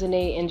guys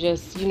resonate, and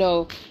just, you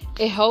know,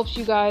 it helps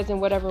you guys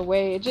in whatever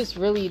way. It just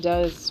really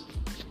does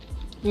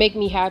make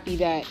me happy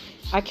that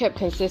I kept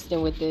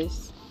consistent with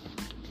this.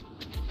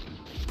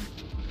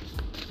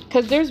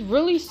 Because there's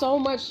really so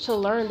much to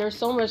learn. There's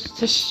so much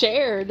to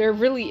share. There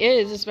really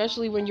is,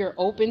 especially when you're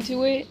open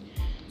to it.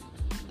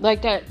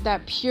 like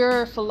that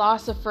pure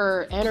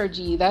philosopher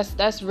energy.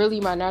 That's really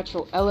my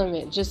natural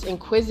element. Just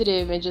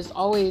inquisitive and just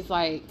always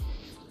like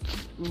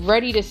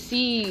ready to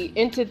see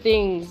into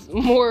things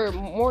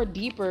more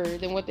deeper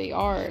than what they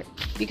are,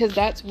 because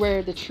that's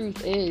where the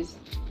truth is.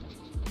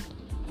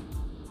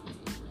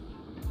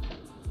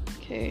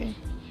 Okay.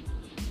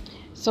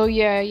 So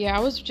yeah, I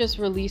was just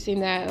releasing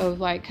that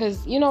of like,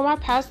 cause my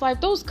past life,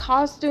 those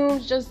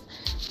costumes,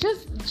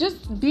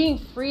 just being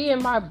free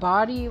in my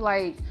body,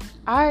 like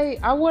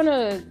I want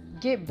to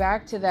get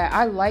back to that.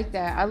 I like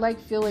that. I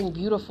like feeling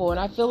beautiful, and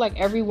I feel like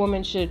every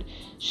woman should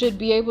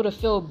be able to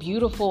feel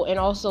beautiful and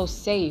also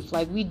safe.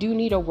 Like we do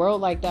need a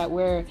world like that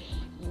where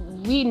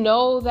we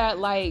know that,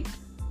 like,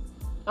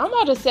 I'm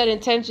about to set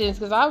intentions,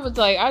 because I was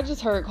like, I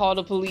just heard call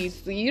the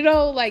police.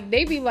 Like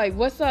they be like,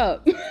 what's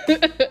up?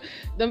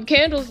 Them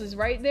candles is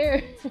right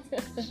there.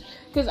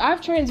 Because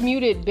I've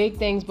transmuted big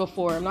things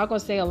before. I'm not going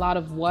to say a lot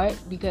of what,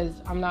 because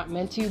I'm not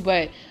meant to,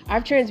 but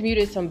I've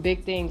transmuted some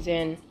big things.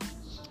 And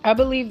I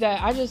believe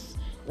that I just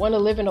want to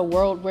live in a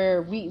world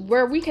where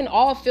we can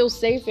all feel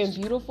safe and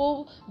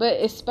beautiful, but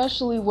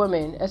especially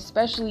women,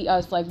 especially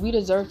us. Like, we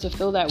deserve to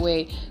feel that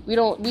way.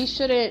 We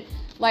shouldn't.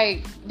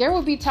 Like, there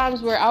would be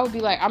times where I would be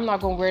like, I'm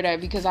not going to wear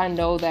that, because I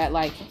know that,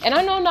 like, and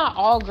I know not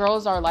all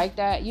girls are like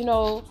that,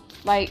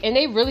 like, and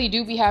they really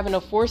do be having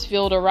a force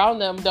field around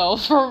them, though,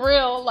 for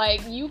real.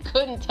 Like, you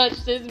couldn't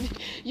touch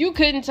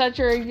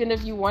her even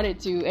if you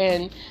wanted to.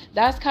 And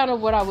that's kind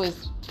of what I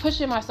was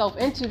pushing myself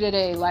into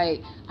today.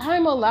 Like,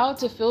 I'm allowed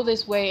to feel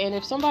this way, and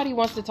if somebody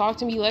wants to talk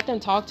to me, let them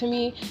talk to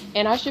me,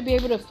 and I should be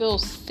able to feel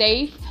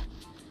safe.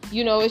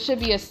 It should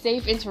be a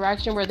safe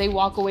interaction where they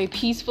walk away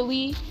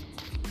peacefully.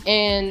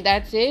 And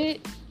that's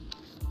it.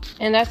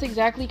 And that's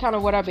exactly kind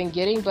of what I've been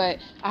getting. But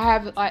I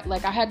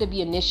had to be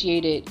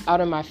initiated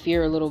out of my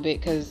fear a little bit,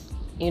 because,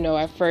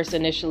 at first,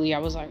 initially, I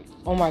was like,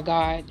 oh my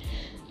God,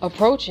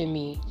 approaching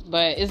me.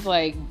 But it's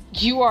like,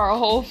 you are a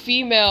whole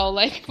female.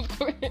 Like, of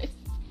course.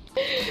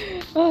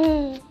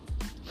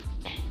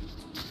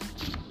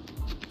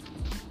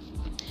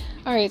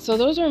 All right, so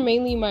those are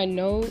mainly my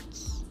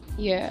notes.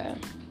 Yeah,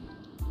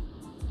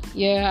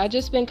 I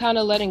just been kind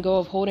of letting go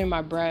of holding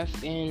my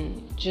breath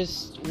and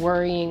just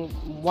worrying,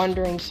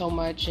 wondering so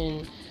much,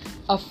 and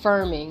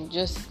affirming.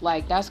 Just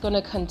like, that's going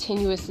to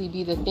continuously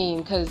be the theme,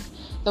 because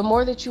the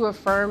more that you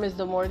affirm is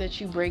the more that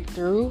you break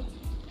through.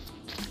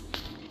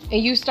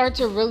 And you start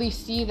to really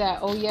see that,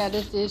 oh yeah,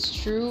 this is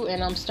true,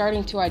 and I'm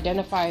starting to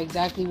identify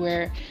exactly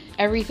where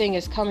everything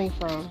is coming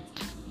from.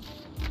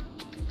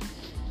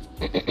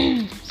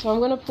 So I'm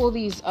going to pull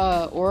these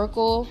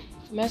oracle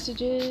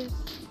messages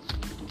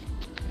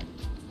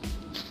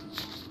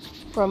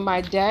from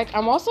my deck.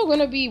 I'm also going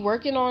to be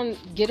working on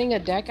getting a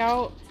deck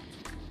out.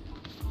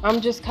 I'm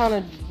just kind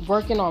of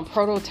working on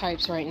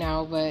prototypes right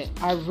now, but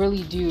I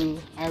really do.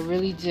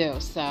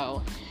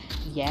 So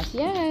yes,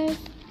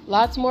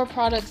 lots more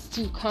products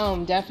to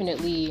come,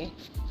 definitely.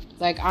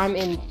 Like, I'm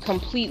in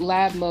complete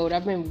lab mode.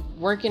 I've been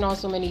working on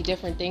so many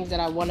different things that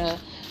I want to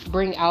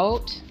bring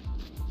out.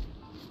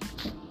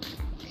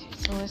 Okay,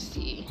 so let's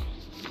see.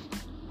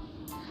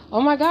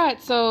 Oh my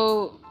God,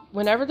 so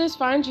whenever this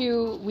finds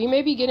you, we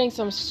may be getting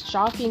some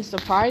shocking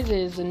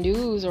surprises and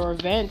news or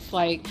events.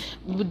 Like,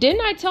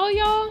 didn't I tell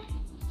y'all?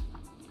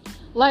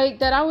 Like,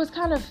 that I was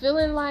kind of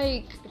feeling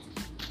like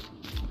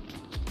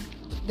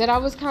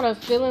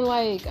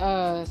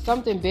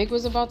something big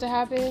was about to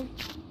happen.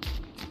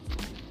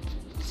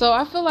 So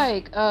I feel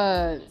like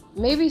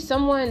maybe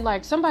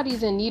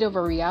somebody's in need of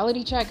a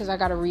reality check, because I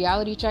got a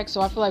reality check. So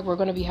I feel like we're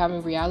going to be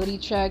having reality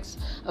checks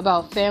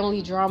about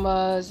family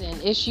dramas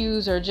and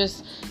issues, or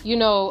just,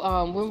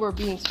 when we're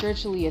being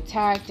spiritually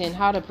attacked, and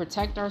how to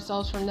protect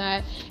ourselves from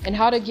that, and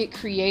how to get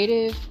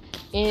creative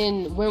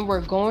in when we're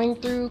going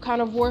through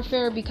kind of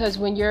warfare. Because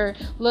when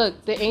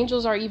the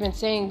angels are even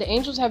saying, the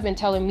angels have been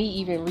telling me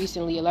even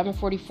recently,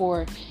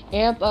 1144,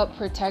 amp up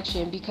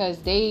protection, because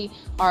they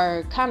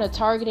are kind of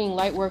targeting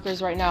light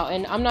workers right now.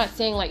 And I'm not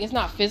saying like it's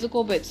not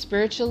physical, but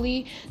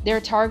spiritually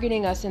they're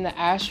targeting us in the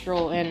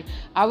astral. And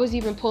I was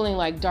even pulling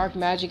like dark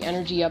magic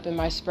energy up in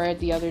my spread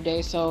the other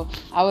day, so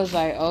I was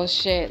like, oh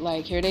shit,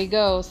 like here they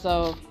go.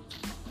 So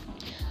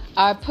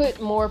I put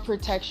more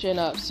protection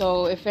up.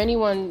 So if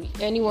anyone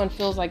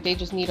feels like they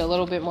just need a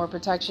little bit more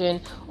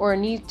protection, or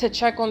need to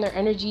check on their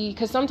energy,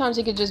 because sometimes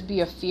it could just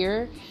be a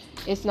fear.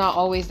 It's not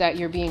always that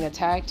you're being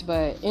attacked,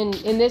 but in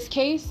this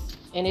case,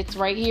 and it's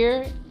right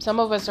here, some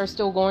of us are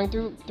still going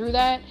through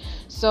that.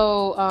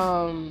 So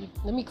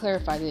let me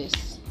clarify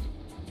this.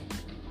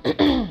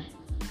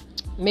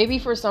 Maybe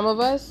for some of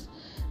us,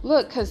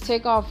 look, because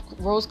take off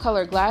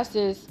rose-colored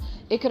glasses,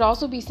 it could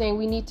also be saying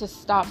we need to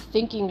stop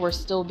thinking we're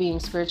still being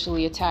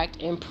spiritually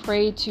attacked and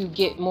pray to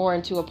get more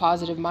into a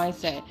positive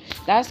mindset.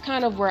 That's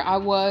kind of where I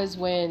was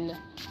when,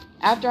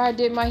 after I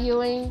did my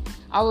healing,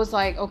 I was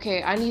like,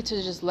 okay, I need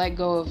to just let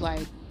go of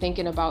like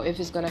thinking about if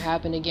it's going to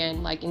happen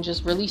again, like, and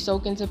just really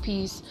soak into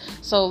peace.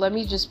 So let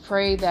me just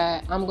pray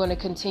that I'm going to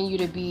continue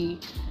to be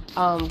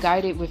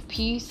guided with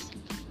peace,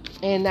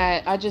 and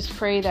that I just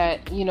pray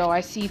that, I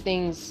see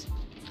things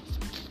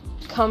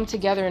come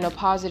together in a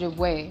positive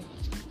way.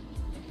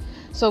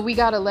 So we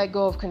got to let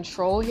go of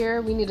control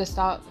here. We need to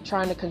stop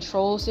trying to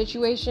control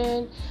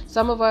situation.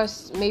 Some of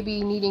us may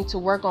be needing to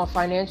work on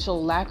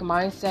financial lack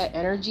mindset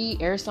energy.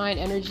 Air sign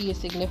energy is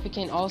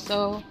significant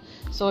also.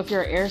 So if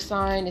you're an air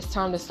sign, it's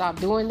time to stop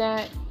doing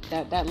that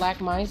lack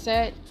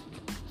mindset.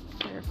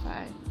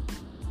 Verify.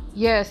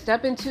 Yeah,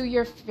 step into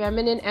your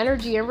feminine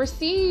energy and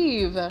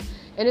receive. And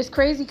it's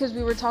crazy because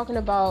we were talking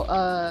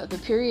about the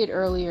period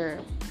earlier.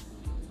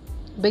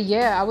 But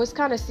yeah, I was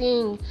kind of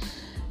seeing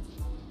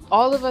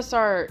all of us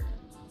are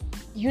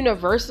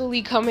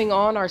universally coming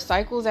on our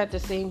cycles at the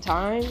same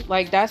time.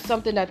 Like, that's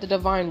something that the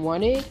divine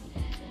wanted,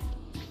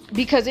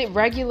 because it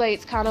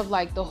regulates kind of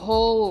like the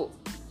whole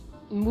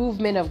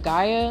movement of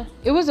Gaia.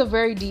 It was a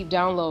very deep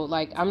download.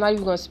 Like, I'm not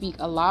even going to speak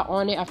a lot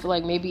on it. I feel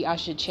like maybe I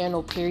should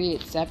channel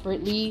period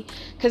separately,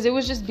 because it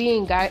was just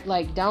being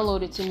like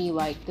downloaded to me,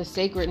 like the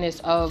sacredness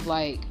of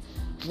like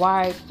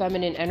why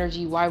feminine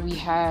energy, why we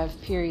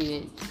have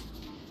periods.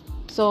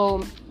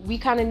 So we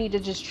kind of need to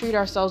just treat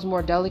ourselves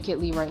more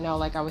delicately right now.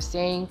 Like I was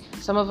saying,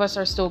 some of us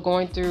are still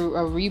going through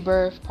a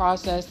rebirth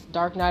process,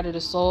 dark night of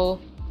the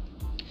soul.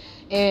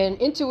 And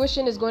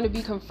intuition is going to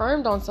be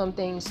confirmed on some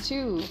things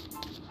too.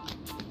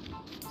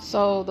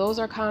 So those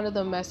are kind of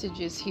the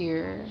messages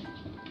here.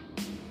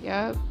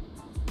 Yep.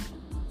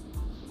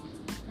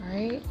 All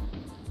right.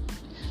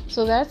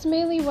 So that's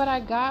mainly what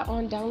I got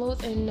on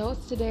downloads and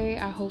notes today.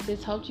 I hope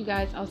this helped you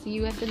guys. I'll see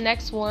you at the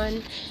next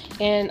one.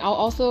 And I'll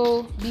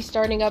also be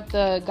starting up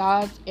the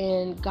Gods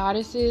and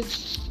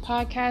Goddesses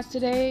podcast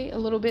today a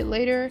little bit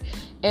later.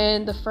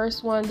 And the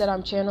first one that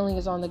I'm channeling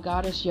is on the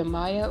goddess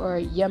Yemaya, or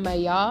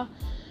Yemaya.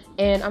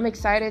 And I'm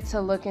excited to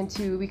look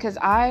into, because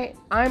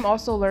I'm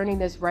also learning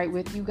this right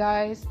with you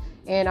guys.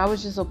 And I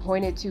was just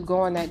appointed to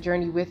go on that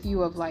journey with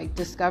you of like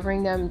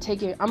discovering them,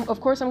 of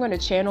course I'm going to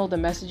channel the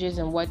messages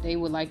and what they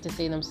would like to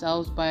say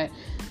themselves, but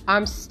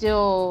I'm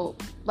still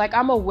like,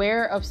 I'm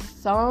aware of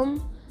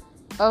some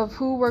of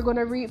who we're going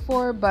to read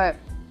for, but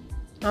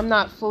I'm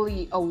not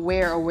fully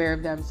aware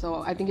of them.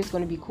 So I think it's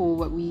going to be cool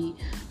what we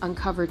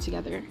uncover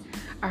together.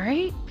 All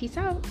right, peace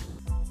out.